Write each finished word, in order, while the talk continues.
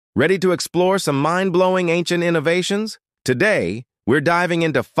Ready to explore some mind-blowing ancient innovations? Today, we're diving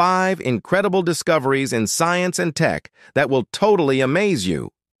into 5 incredible discoveries in science and tech that will totally amaze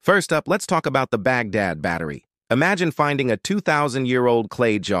you. First up, let's talk about the Baghdad battery. Imagine finding a 2,000-year-old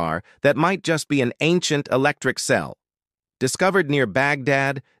clay jar that might just be an ancient electric cell. Discovered near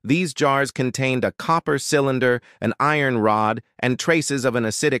Baghdad, these jars contained a copper cylinder, an iron rod, and traces of an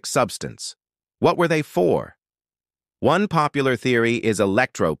acidic substance. What were they for? One popular theory is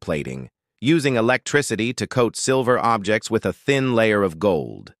electroplating, using electricity to coat silver objects with a thin layer of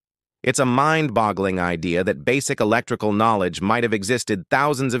gold. It's a mind-boggling idea that basic electrical knowledge might have existed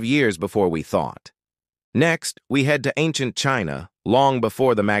thousands of years before we thought. Next, we head to ancient China, long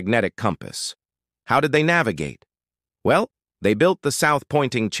before the magnetic compass. How did they navigate? Well, they built the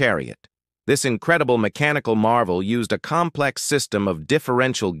south-pointing chariot. This incredible mechanical marvel used a complex system of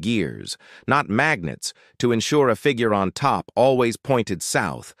differential gears, not magnets, to ensure a figure on top always pointed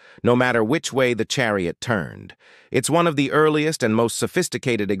south, no matter which way the chariot turned. It's one of the earliest and most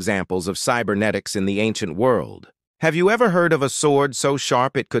sophisticated examples of cybernetics in the ancient world. Have you ever heard of a sword so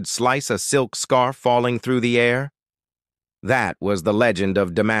sharp it could slice a silk scarf falling through the air? That was the legend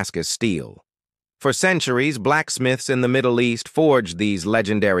of Damascus steel. For centuries, blacksmiths in the Middle East forged these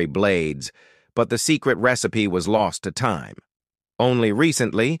legendary blades, but the secret recipe was lost to time. Only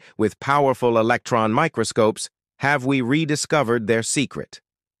recently, with powerful electron microscopes, have we rediscovered their secret.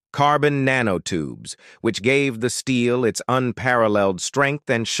 Carbon nanotubes, which gave the steel its unparalleled strength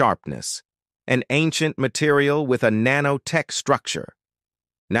and sharpness. An ancient material with a nanotech structure.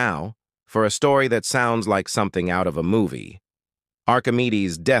 Now, for a story that sounds like something out of a movie.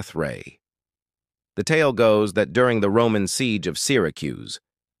 Archimedes' death ray. The tale goes that during the Roman siege of Syracuse,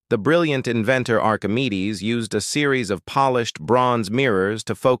 the brilliant inventor Archimedes used a series of polished bronze mirrors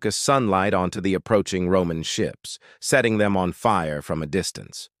to focus sunlight onto the approaching Roman ships, setting them on fire from a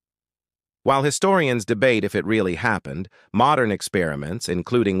distance. While historians debate if it really happened, modern experiments,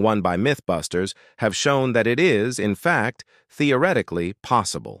 including one by Mythbusters, have shown that it is, in fact, theoretically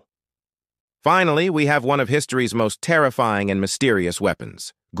possible. Finally, we have one of history's most terrifying and mysterious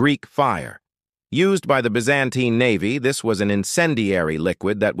weapons, Greek fire. Used by the Byzantine Navy, this was an incendiary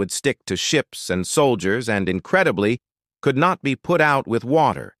liquid that would stick to ships and soldiers and, incredibly, could not be put out with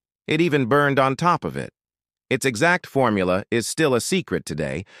water. It even burned on top of it. Its exact formula is still a secret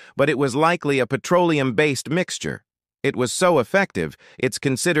today, but it was likely a petroleum-based mixture. It was so effective, it's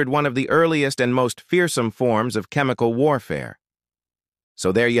considered one of the earliest and most fearsome forms of chemical warfare.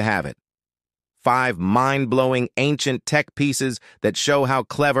 So there you have it. 5 mind-blowing ancient tech pieces that show how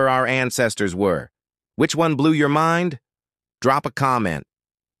clever our ancestors were. Which one blew your mind? Drop a comment.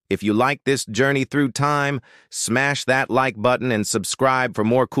 If you like this journey through time, smash that like button and subscribe for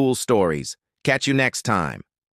more cool stories. Catch you next time.